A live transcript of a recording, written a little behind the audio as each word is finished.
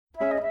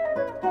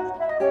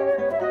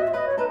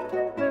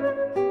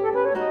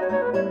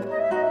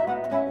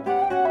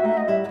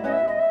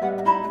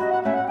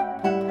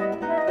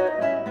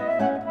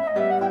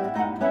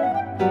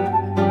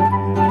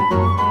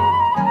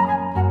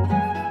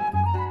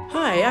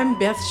Hi, I'm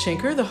Beth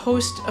Schenker, the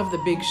host of the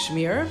Big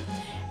Schmear.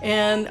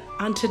 And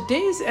on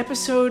today's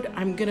episode,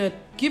 I'm going to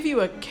give you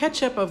a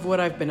catch-up of what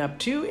I've been up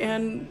to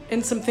and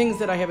some things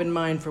that I have in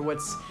mind for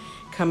what's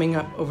coming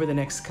up over the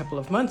next couple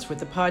of months with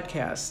the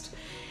podcast.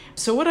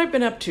 So what I've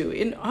been up to,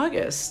 in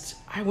August,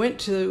 I went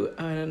to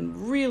a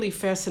really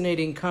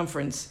fascinating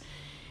conference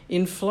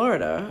in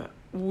Florida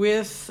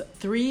with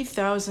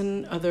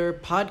 3,000 other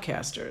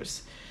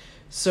podcasters.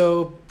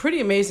 So pretty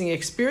amazing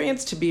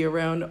experience to be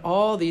around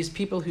all these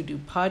people who do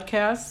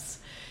podcasts.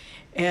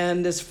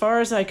 And as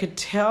far as I could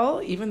tell,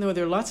 even though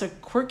there are lots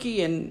of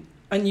quirky and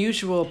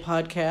unusual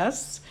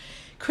podcasts,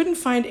 couldn't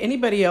find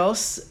anybody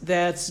else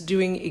that's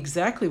doing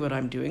exactly what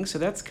I'm doing. So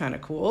that's kind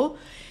of cool.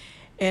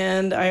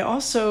 And I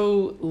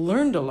also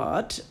learned a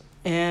lot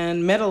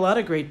and met a lot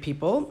of great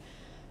people.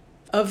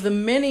 Of the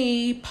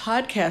many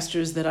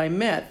podcasters that I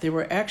met, there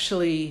were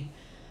actually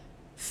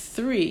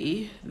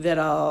two that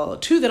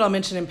I'll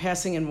mention in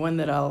passing and one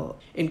that I'll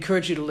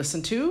encourage you to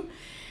listen to.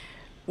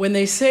 When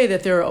they say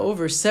that there are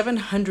over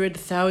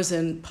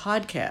 700,000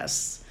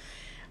 podcasts,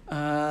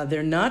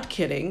 they're not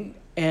kidding.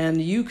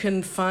 And you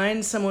can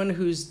find someone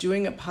who's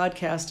doing a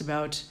podcast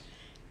about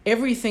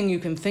everything you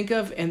can think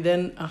of and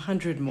then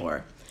 100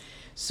 more.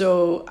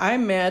 So I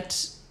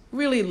met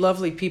really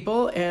lovely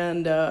people,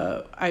 and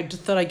I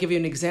just thought I'd give you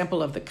an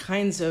example of the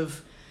kinds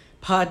of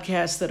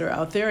podcasts that are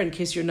out there in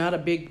case you're not a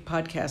big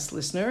podcast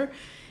listener.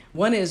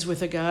 One is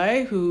with a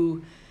guy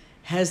who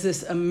has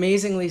this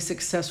amazingly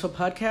successful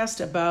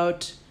podcast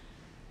about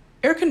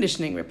air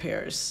conditioning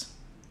repairs.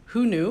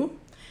 Who knew?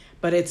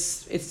 But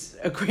it's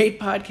a great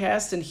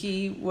podcast, and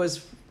he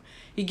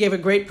gave a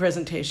great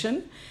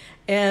presentation.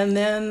 And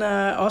then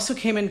also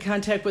came in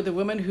contact with a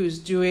woman who's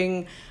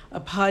doing a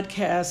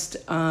podcast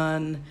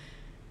on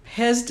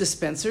Pez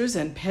dispensers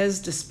and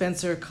Pez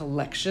dispenser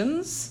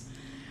collections.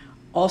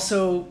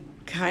 Also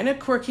kind of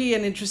quirky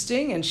and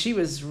interesting, and she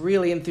was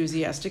really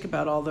enthusiastic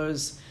about all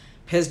those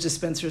Pez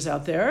dispensers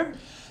out there.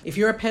 If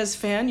you're a Pez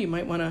fan, you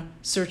might want to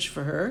search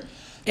for her.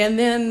 And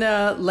then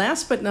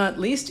last but not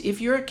least, if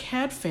you're a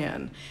cat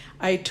fan,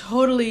 I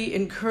totally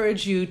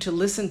encourage you to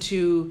listen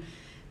to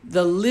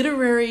the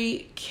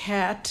Literary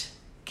Catcast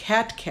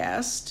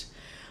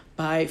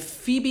by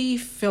Phoebe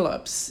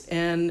Phillips.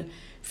 And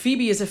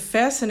Phoebe is a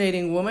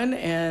fascinating woman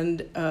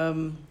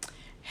and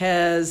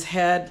has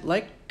had,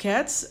 like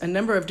cats, a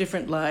number of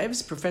different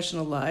lives,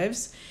 professional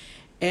lives,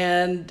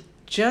 and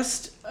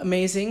just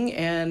amazing.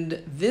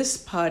 And this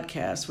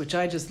podcast, which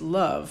I just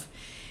love,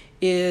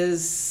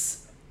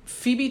 is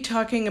Phoebe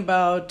talking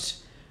about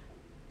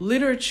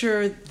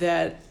literature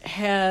that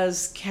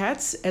has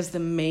cats as the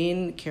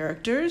main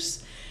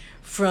characters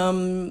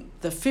from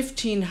the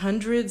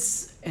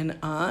 1500s and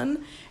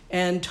on,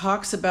 and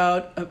talks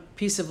about a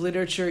piece of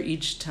literature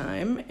each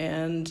time.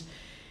 And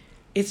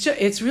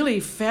it's really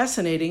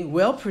fascinating,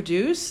 well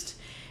produced.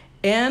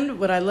 And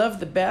what I love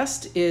the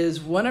best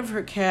is one of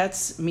her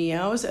cats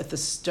meows at the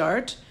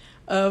start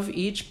of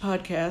each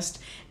podcast,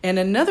 and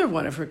another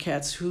one of her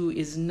cats who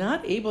is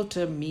not able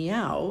to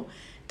meow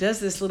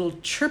does this little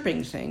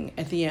chirping thing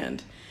at the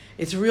end.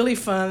 It's really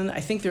fun. I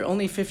think they're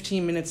only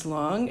 15 minutes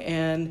long,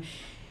 and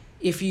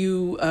if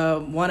you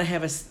want to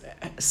have a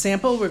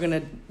sample, we're going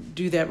to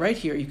do that right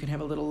here. You can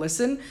have a little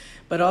listen,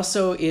 but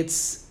also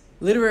it's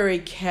Literary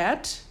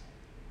Cat,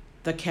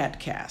 the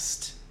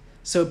Catcast.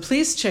 So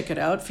please check it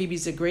out.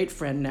 Phoebe's a great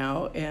friend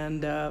now,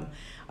 and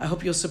I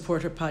hope you'll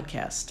support her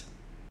podcast.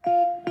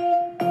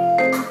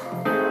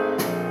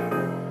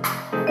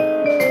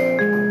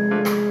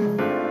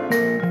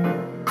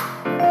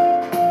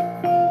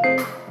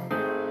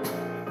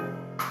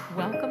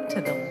 Welcome to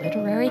the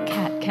Literary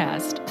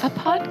Catcast, a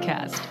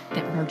podcast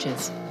that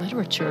merges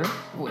literature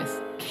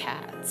with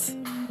cats.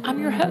 I'm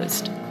your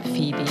host,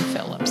 Phoebe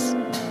Phillips.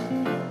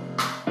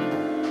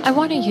 I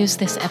want to use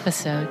this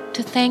episode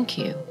to thank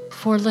you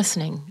for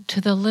listening to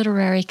the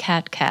Literary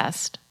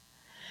Catcast.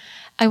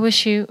 I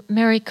wish you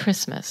Merry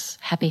Christmas,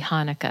 Happy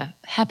Hanukkah,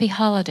 Happy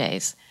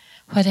Holidays.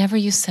 Whatever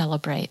you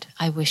celebrate,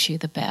 I wish you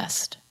the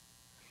best.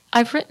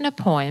 I've written a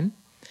poem.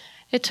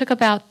 It took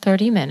about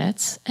 30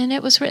 minutes, and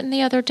it was written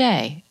the other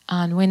day,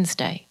 on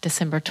Wednesday,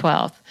 December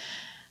 12th.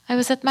 I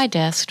was at my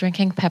desk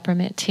drinking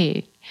peppermint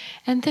tea,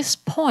 and this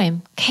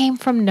poem came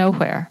from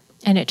nowhere,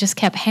 and it just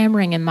kept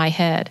hammering in my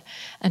head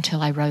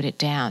until I wrote it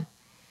down.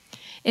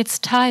 It's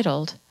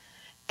titled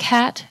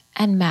Cat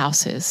and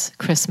Mouse's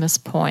Christmas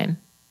Poem,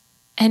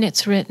 and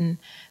it's written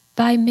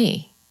by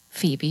me,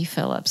 Phoebe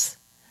Phillips.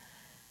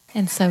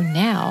 And so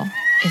now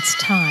it's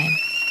time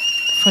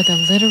for the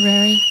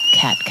Literary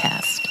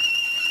Catcast.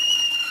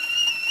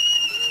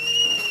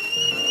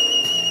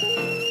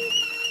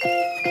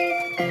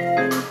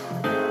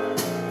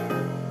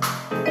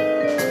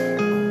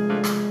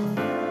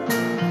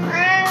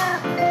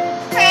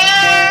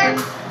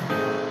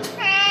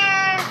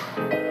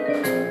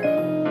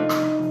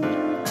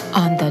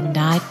 On the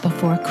night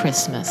before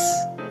Christmas,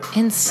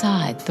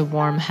 inside the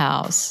warm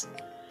house,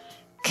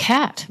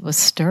 Cat was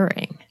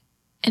stirring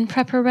in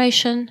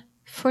preparation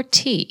for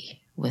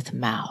tea with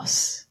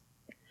Mouse.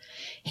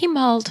 He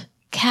mulled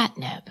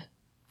catnip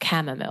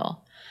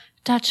chamomile,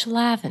 Dutch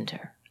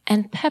lavender,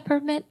 and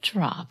peppermint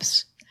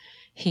drops.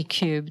 He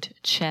cubed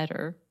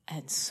cheddar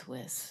and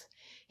Swiss.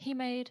 He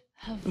made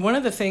one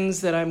of the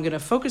things that I'm going to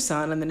focus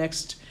on in the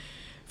next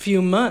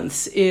few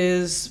months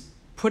is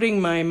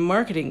putting my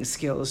marketing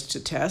skills to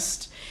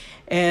test.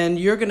 And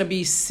you're going to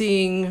be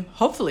seeing,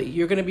 hopefully,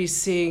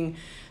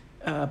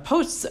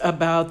 posts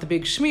about the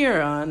Big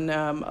Schmear on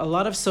a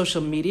lot of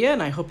social media,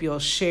 and I hope you'll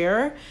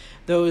share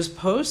those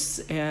posts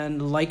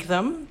and like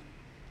them,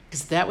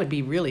 because that would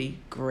be really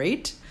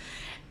great.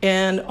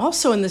 And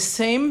also in the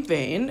same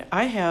vein,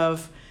 I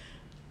have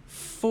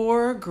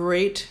 4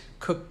 great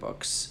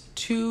cookbooks,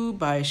 2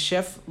 by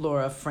Chef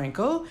Laura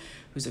Frankel,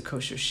 who's a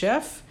kosher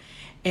chef,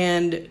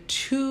 and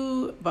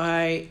 2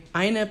 by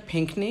Ina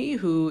Pinkney,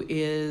 who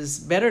is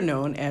better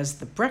known as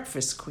the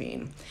Breakfast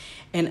Queen.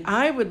 And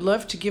I would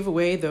love to give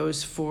away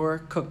those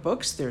 4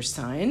 cookbooks. They're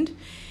signed.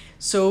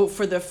 So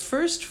for the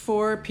first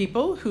 4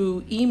 people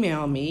who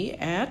email me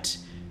at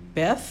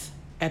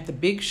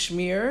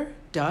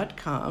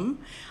beth@thebigschmear.com,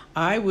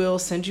 I will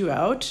send you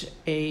out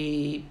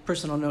a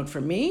personal note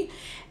from me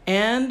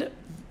and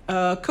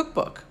a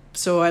cookbook.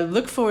 So I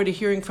look forward to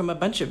hearing from a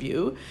bunch of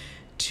you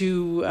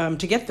to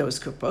get those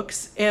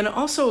cookbooks. And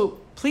also,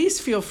 please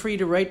feel free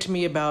to write to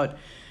me about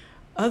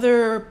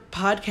other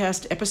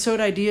podcast episode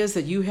ideas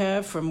that you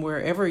have from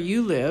wherever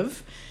you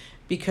live,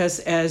 because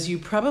as you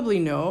probably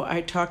know,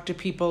 I talk to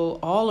people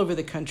all over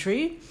the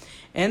country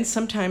and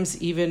sometimes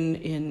even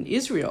in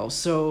Israel.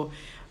 So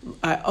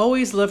I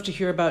always love to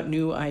hear about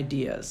new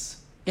ideas.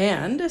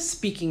 And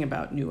speaking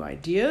about new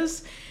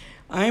ideas,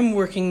 I'm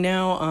working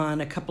now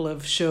on a couple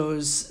of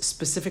shows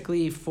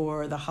specifically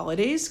for the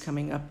holidays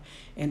coming up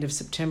end of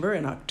September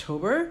and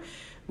October,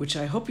 which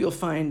I hope you'll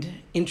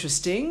find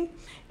interesting.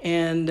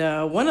 And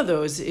one of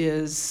those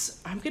is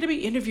I'm going to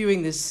be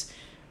interviewing this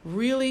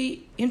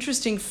really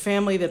interesting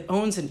family that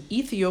owns an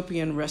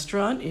Ethiopian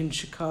restaurant in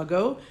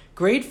Chicago.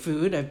 Great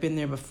food. I've been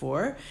there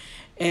before.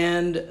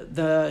 And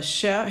the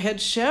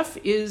head chef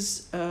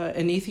is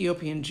an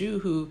Ethiopian Jew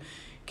who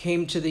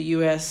came to the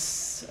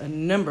U.S. a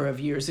number of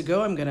years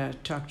ago. I'm going to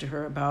talk to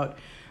her about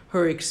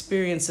her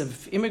experience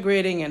of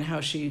immigrating and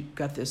how she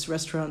got this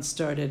restaurant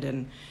started,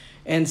 and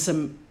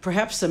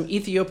perhaps some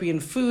Ethiopian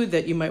food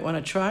that you might want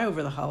to try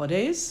over the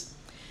holidays.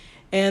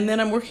 And then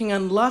I'm working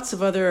on lots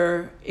of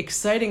other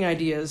exciting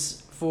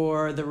ideas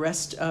for the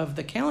rest of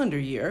the calendar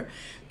year.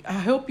 I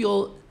hope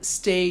you'll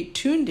stay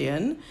tuned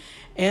in.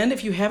 And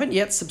if you haven't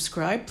yet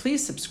subscribed,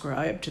 please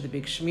subscribe to The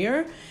Big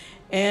Schmear.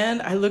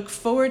 And I look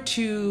forward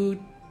to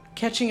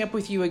catching up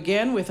with you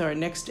again with our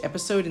next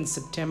episode in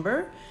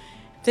September.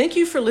 Thank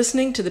you for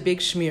listening to The Big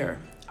Schmear.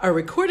 Our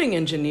recording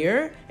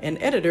engineer and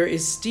editor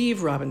is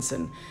Steve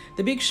Robinson.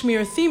 The Big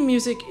Schmear theme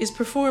music is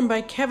performed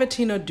by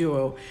Cavatina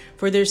Duo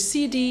for their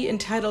CD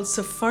entitled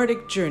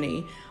Sephardic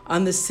Journey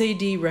on the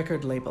Sedi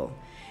record label.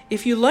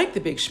 If you like The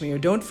Big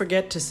Schmear, don't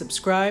forget to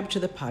subscribe to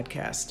the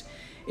podcast.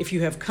 If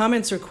you have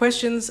comments or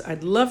questions,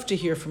 I'd love to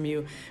hear from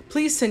you.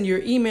 Please send your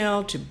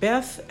email to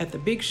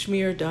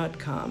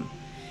beth@thebigschmear.com.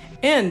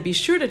 And be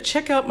sure to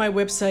check out my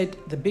website,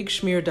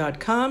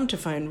 thebigschmear.com, to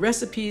find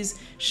recipes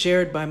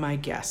shared by my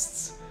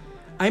guests.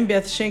 I'm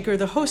Beth Schenker,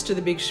 the host of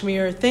The Big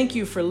Schmear. Thank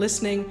you for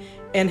listening,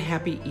 and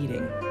happy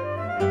eating.